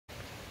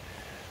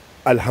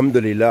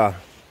Alhamdulillah,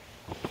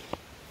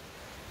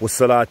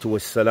 wassalatu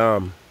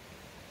wassalam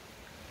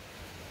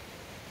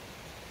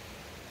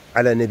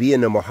ala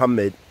nabiyyina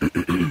Muhammad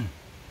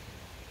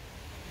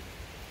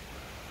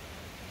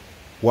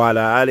wa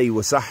ala alihi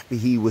wa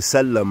sahbihi wa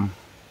sallam.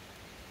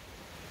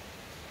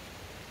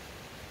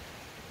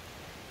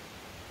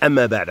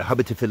 Amma ba'd,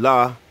 habati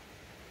fillah.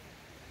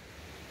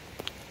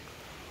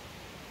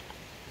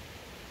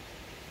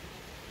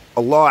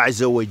 Allah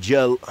Azza wa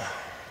Jal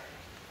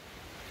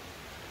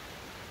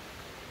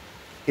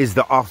is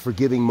the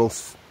all-forgiving,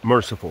 most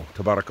merciful,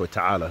 tabarak wa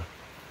ta'ala.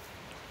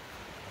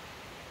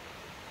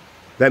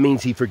 That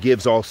means He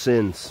forgives all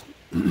sins.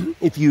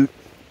 If you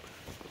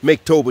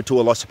make tawbah to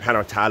Allah subhanahu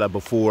wa ta'ala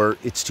before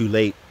it's too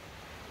late.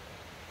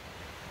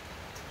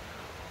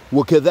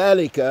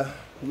 وَكَذَلِكَ,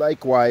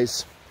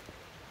 likewise,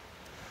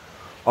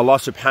 Allah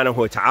subhanahu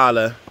wa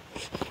ta'ala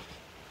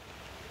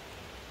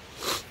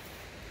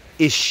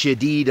is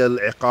shadid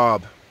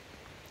al-iqab.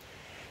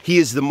 He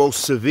is the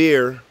most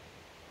severe,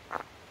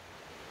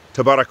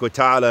 tabarak wa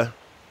ta'ala,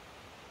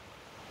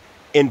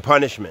 in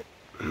punishment.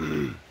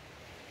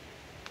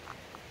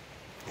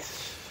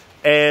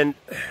 And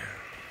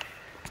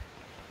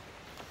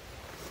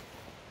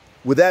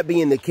with that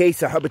being the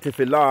case, ahabati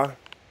fillah,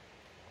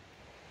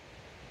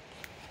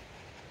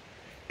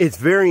 it's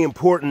very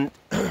important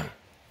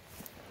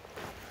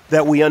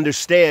that we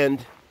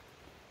understand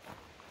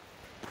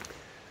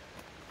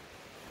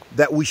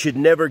that we should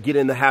never get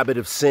in the habit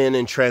of sin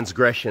and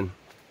transgression,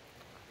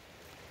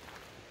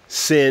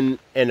 sin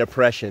and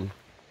oppression,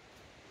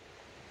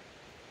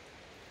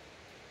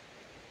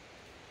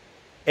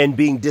 and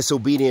being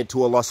disobedient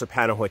to Allah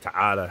subhanahu wa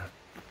ta'ala.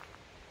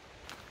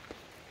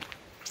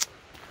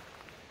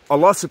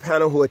 Allah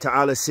subhanahu wa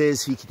ta'ala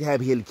says, fi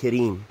kitabihi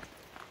al-kareem,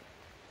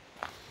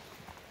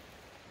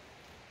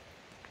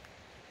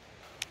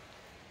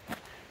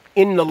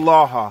 Inna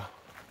Allaha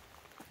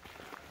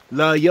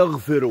la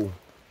yaghfiru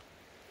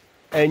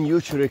an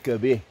yushrika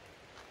bih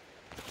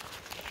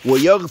wa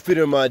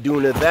yaghfiru ma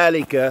duna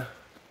dhalika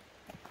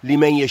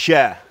liman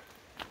yasha.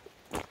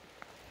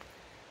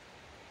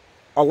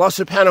 Allah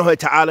subhanahu wa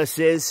ta'ala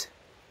says,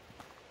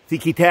 fi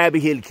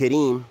kitabihi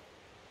al-kareem.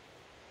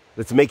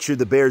 Let's make sure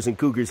the bears and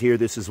cougars hear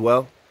this as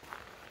well.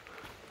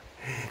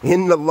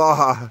 Inna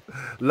Allaha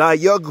la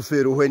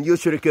yaghfiru an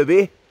yushrika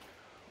bih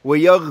wa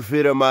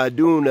yaghfiru ma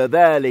duna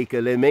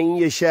dhalika liman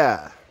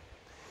yasha.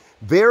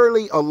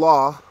 Verily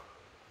Allah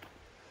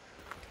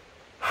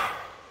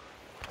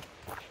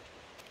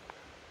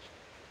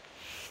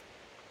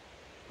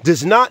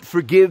does not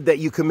forgive that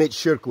you commit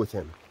shirk with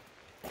Him,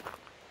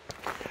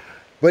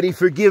 but He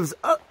forgives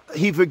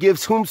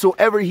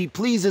whomsoever He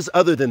pleases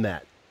other than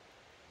that.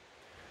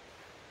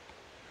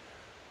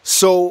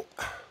 So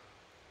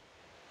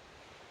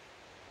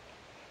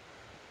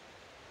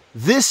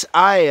this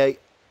ayah,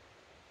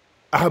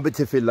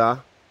 ahabati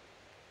fillah,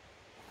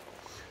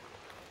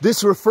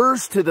 this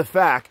refers to the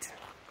fact,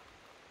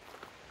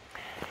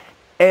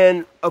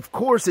 and of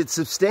course it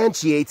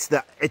substantiates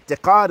the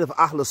i'tiqad of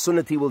Ahlul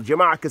Sunnati wal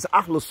Jama'ah, because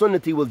Ahlul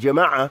Sunnati wal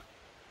Jama'ah,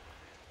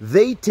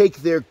 they take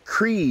their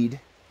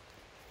creed,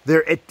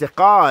 their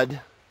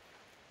i'tiqad,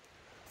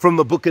 from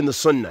the book and the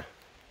Sunnah.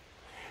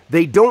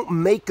 They don't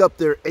make up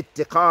their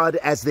i'tiqad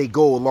as they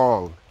go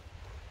along.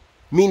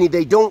 Meaning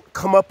they don't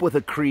come up with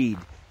a creed.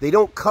 They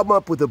don't come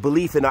up with a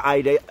belief in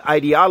an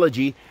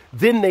ideology.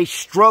 Then they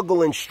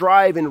struggle and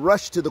strive and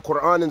rush to the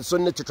Quran and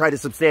Sunnah to try to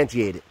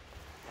substantiate it.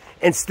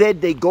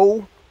 Instead, they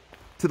go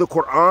to the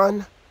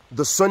Quran,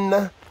 the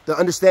Sunnah, the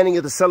understanding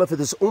of the Salaf of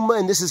this Ummah,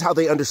 and this is how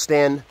they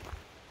understand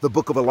the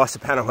book of Allah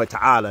subhanahu wa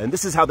ta'ala. And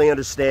this is how they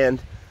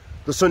understand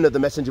the Sunnah of the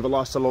Messenger of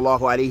Allah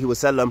sallallahu alayhi wa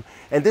sallam.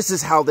 And this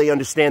is how they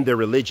understand their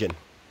religion.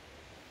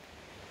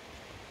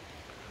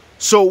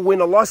 So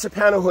when Allah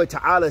subhanahu wa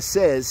ta'ala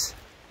says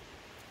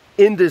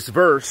in this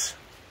verse,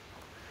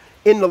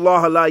 Inna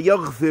Allah la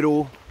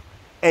yaghfiru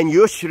an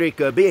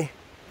yushrika bih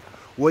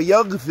wa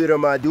yaghfiru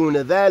ma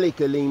duna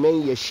dhalika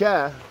liman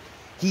yasha,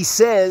 He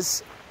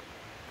says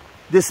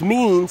this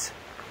means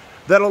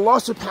that Allah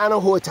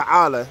subhanahu wa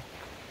ta'ala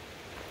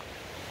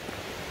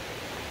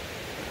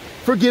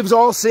forgives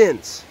all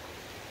sins.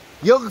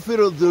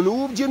 Yaghfiru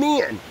dhunub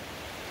jami'an.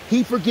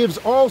 He forgives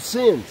all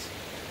sins.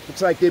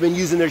 Looks like they've been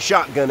using their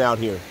shotgun out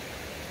here.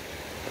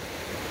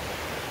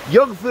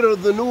 Yaghfiru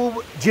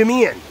dhunub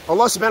jami'an.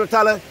 Allah subhanahu wa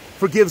ta'ala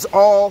forgives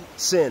all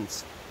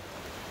sins.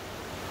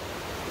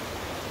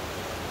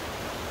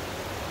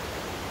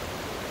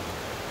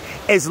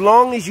 As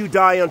long as you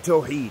die on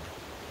Tawheed.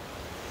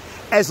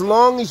 As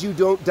long as you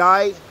don't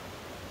die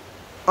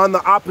on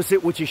the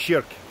opposite, which is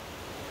shirk.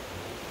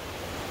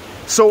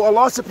 So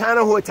Allah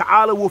subhanahu wa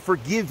ta'ala will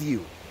forgive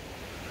you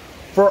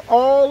for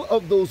all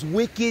of those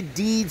wicked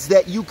deeds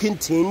that you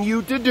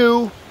continue to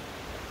do.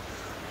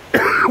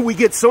 We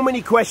get so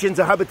many questions,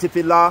 ahabati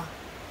fillah,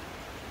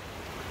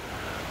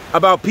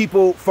 about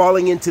people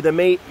falling into the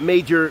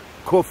major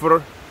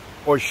kufr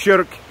or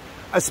shirk,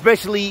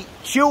 especially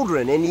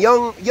children and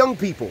young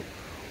people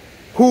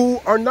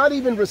who are not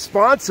even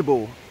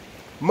responsible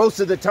most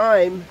of the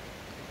time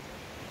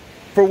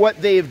for what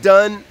they have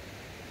done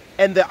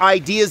and the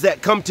ideas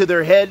that come to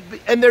their head,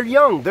 and they're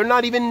young. They're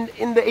not even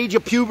in the age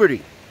of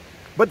puberty,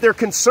 but they're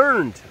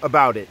concerned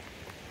about it,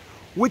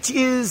 which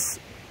is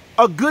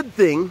a good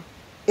thing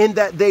in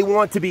that they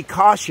want to be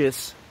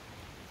cautious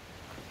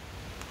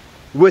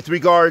with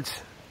regards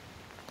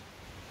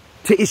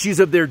to issues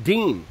of their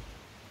deen.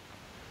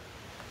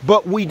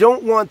 But we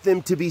don't want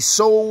them to be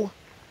so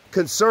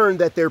concerned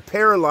that they're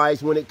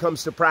paralyzed when it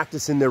comes to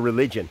practicing their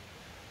religion,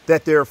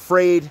 that they're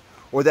afraid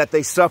or that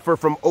they suffer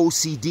from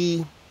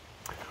OCD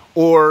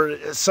or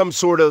some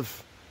sort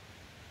of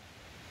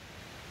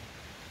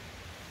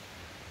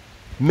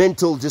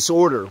mental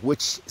disorder,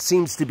 which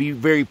seems to be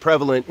very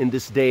prevalent in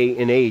this day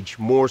and age,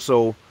 more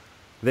so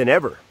than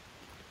ever.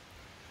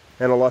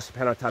 And Allah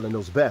subhanahu wa ta'ala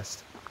knows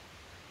best.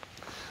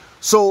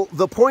 So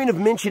the point of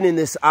mentioning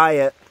this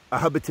ayah,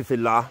 Ahabati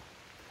fillah,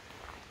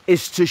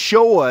 is to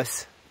show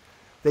us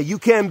that you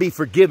can be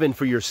forgiven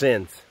for your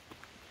sins.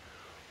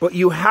 But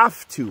you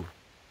have to,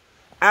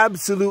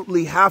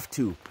 absolutely have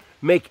to,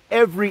 make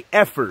every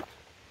effort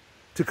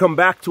to come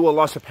back to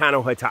Allah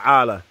subhanahu wa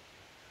ta'ala,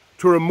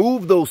 to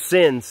remove those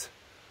sins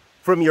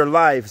from your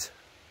lives,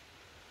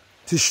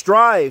 to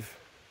strive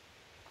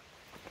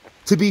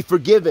to be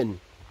forgiven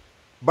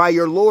by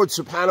your Lord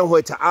subhanahu wa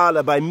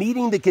ta'ala by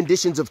meeting the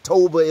conditions of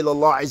tawbah ila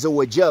Allah azza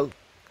wa jal.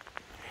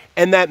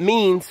 And that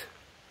means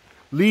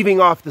leaving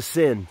off the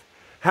sin,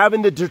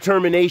 having the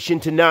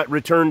determination to not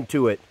return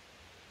to it,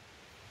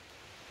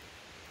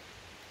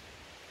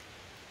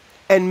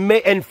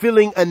 and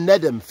feeling a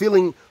nadam,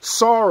 feeling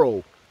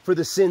sorrow for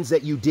the sins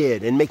that you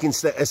did, and making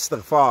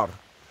istighfar.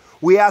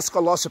 We ask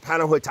Allah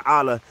subhanahu wa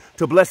ta'ala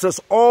to bless us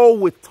all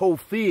with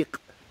tawfiq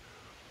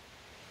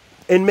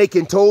in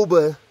making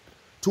tawbah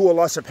to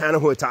Allah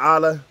subhanahu wa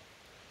ta'ala.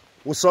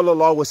 Wa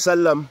sallallahu wa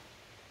sallam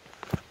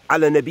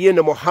ala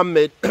nabiyyina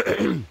Muhammad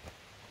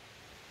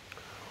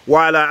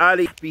wa ala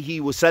alihi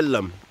wa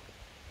sallam.